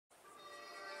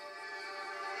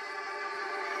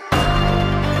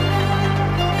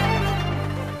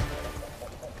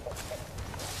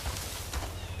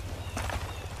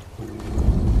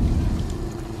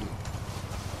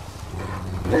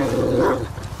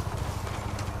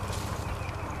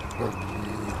Making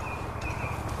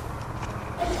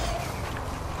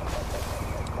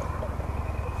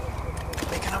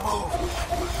a move.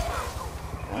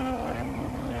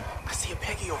 I see a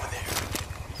Peggy over there.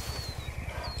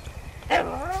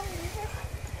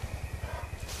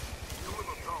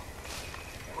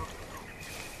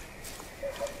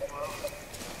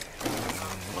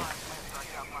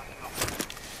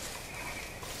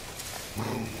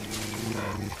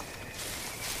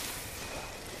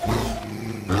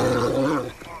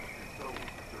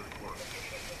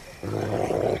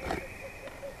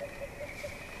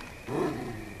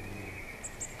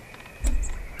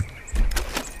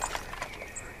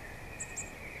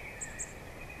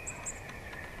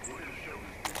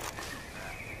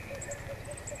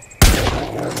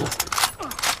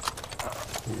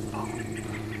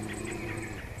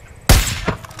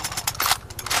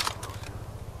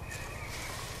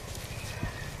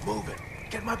 Move it.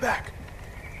 Get my back.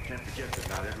 Can't forget that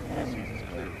not everyone sees as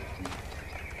clearly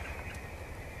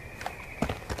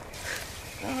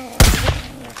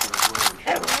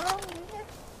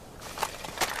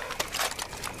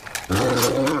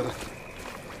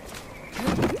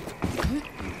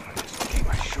Keep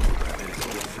my shoulder, I let it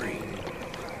get free.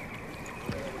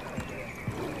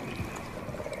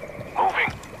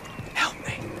 Moving. Help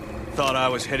me. Thought I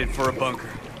was headed for a bunker.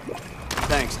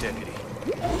 Thanks, Deputy.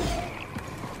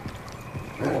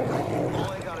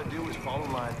 All I gotta do is fall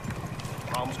in line.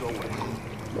 Problems go away.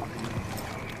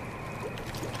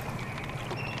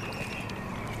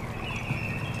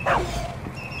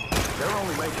 They're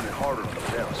only making it harder on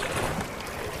themselves.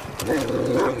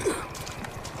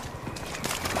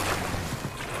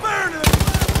 Fire to them!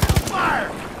 Fire!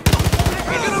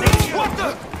 What the?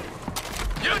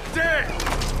 You're dead!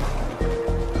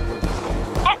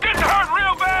 I'm getting hurt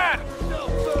real bad! No,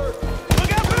 sir!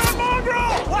 Look out for that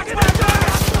mongrel! Watch my back!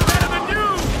 Better than you!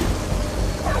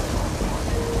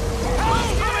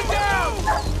 Hell's coming down!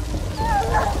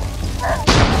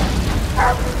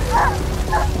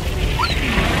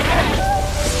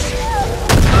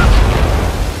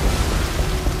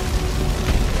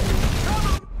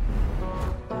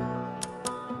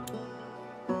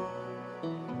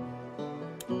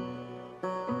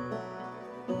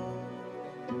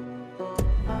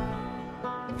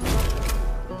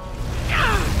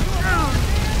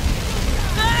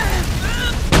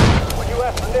 When you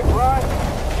ask for Nick Ryan,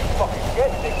 you fucking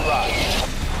get Nick Ryan.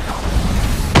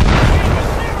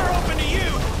 Never open to you!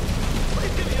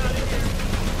 Please get me out of here.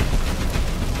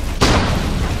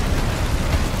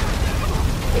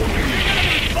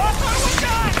 Boss, I was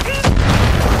done!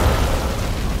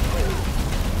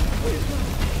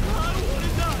 I want to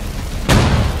die.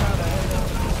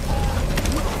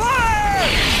 Fire!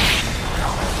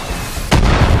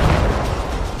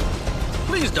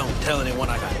 Please don't tell anyone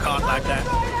I got caught like that.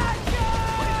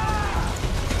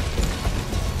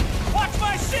 Watch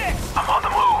my six! I'm on the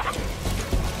move.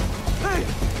 Hey!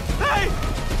 Hey!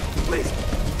 Please!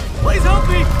 Please help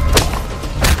me!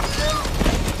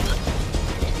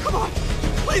 Come on!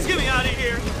 Please get me out of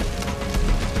here!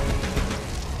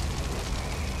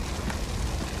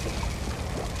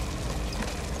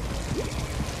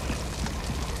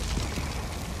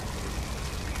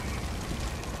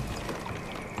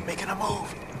 Making a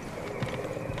move.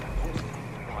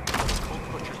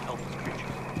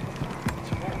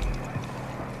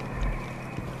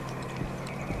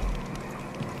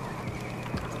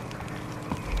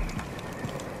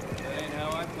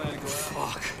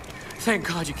 Fuck. Thank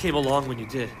God you came along when you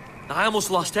did. I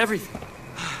almost lost everything.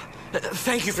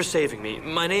 Thank you for saving me.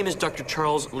 My name is Dr.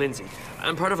 Charles Lindsay.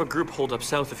 I'm part of a group holed up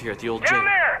south of here at the old jail.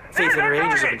 Faith and her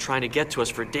angels have been trying to get to us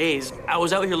for days. I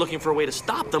was out here looking for a way to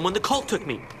stop them when the cult took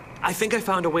me. I think I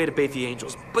found a way to bait the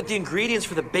angels, but the ingredients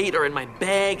for the bait are in my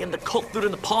bag and the cult threw it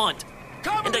in the pond.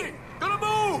 Cover me! Gonna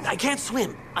move! I can't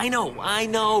swim. I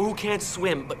know who can't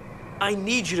swim, but I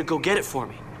need you to go get it for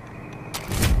me.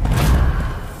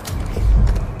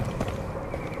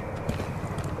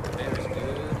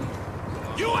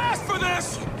 You asked for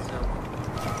this!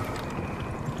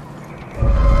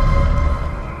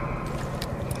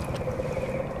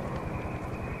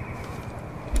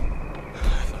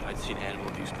 I thought I'd seen animal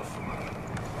abuse before.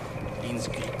 In's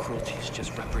cruelty is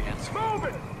just reprehensible. Move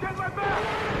it! Get my back!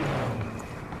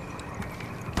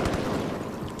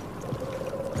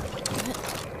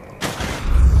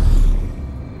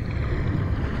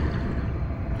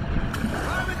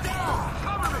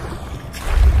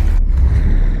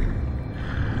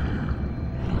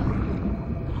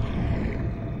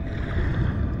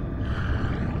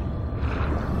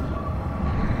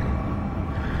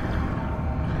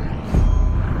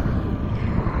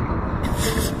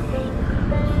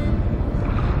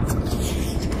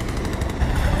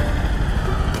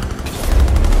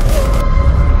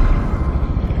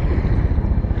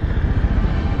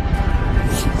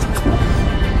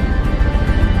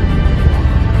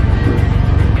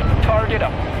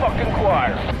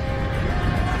 fire.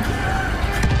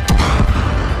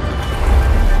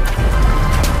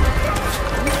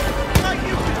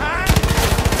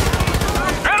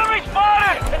 Enemy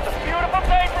spotted! It's a beautiful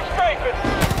day for strafing.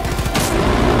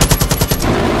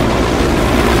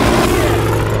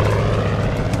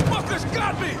 Fuckers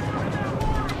got me!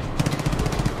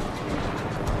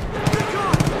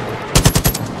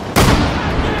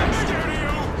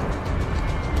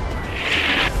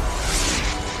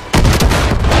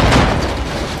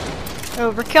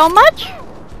 Overkill much?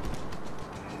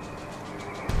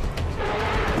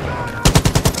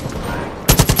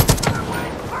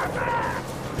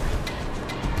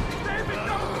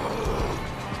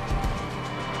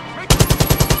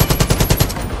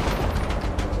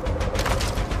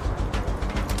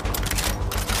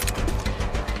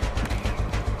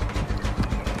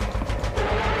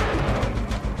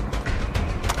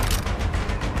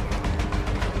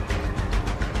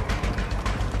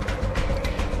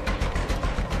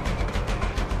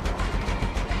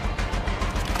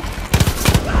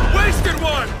 Wasted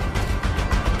one!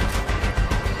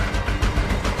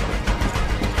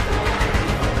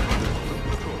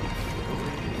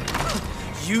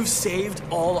 You've saved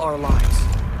all our lives.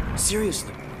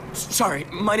 Seriously. Sorry,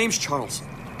 my name's Charles.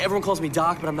 Everyone calls me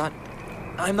Doc, but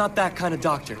I'm not that kind of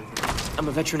doctor. I'm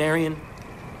a veterinarian,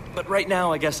 but right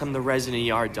now I guess I'm the resident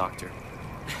ER doctor.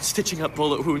 Stitching up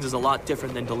bullet wounds is a lot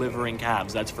different than delivering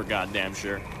cabs, that's for goddamn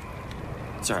sure.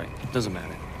 Sorry, doesn't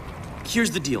matter.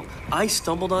 Here's the deal. I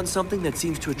stumbled on something that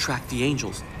seems to attract the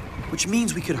angels, which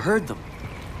means we could herd them.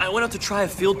 I went out to try a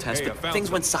field test, Hey, I but found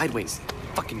things went sideways.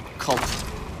 Fucking cult.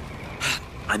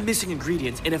 I'm missing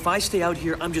ingredients, and if I stay out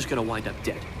here, I'm just gonna wind up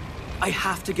dead. I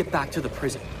have to get back to the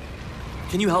prison.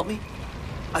 Can you help me?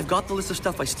 I've got the list of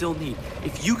stuff I still need.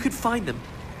 If you could find them,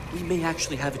 we may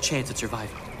actually have a chance at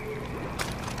surviving.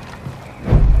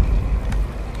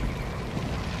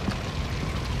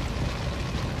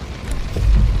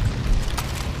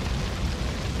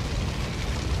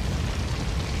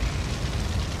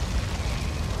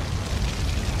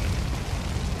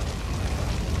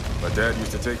 My dad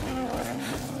used to take me.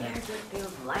 It just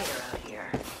feels lighter out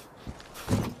here.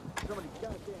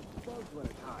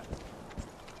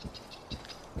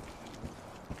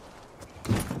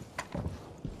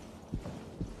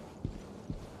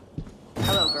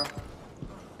 Hello, girl.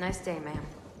 Nice day, ma'am.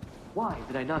 Why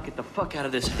did I not get the fuck out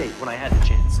of this state when I had the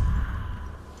chance?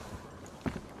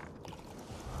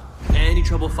 Any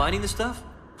trouble finding the stuff?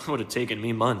 Would have taken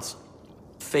me months.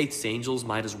 Faith's angels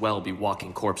might as well be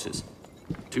walking corpses.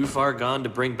 Too far gone to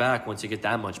bring back once you get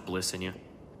that much bliss in you.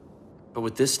 But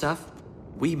with this stuff,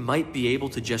 we might be able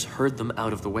to just herd them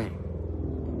out of the way.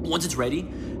 Once it's ready,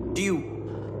 do you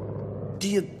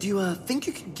think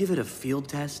you can give it a field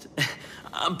test?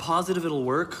 I'm positive it'll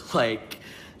work, like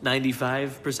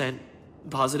 95%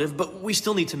 positive, but we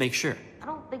still need to make sure. I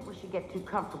don't think we should get too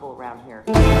comfortable around here.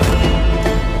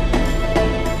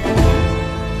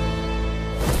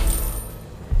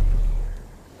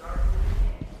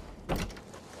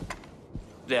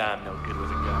 Yeah, I'm no good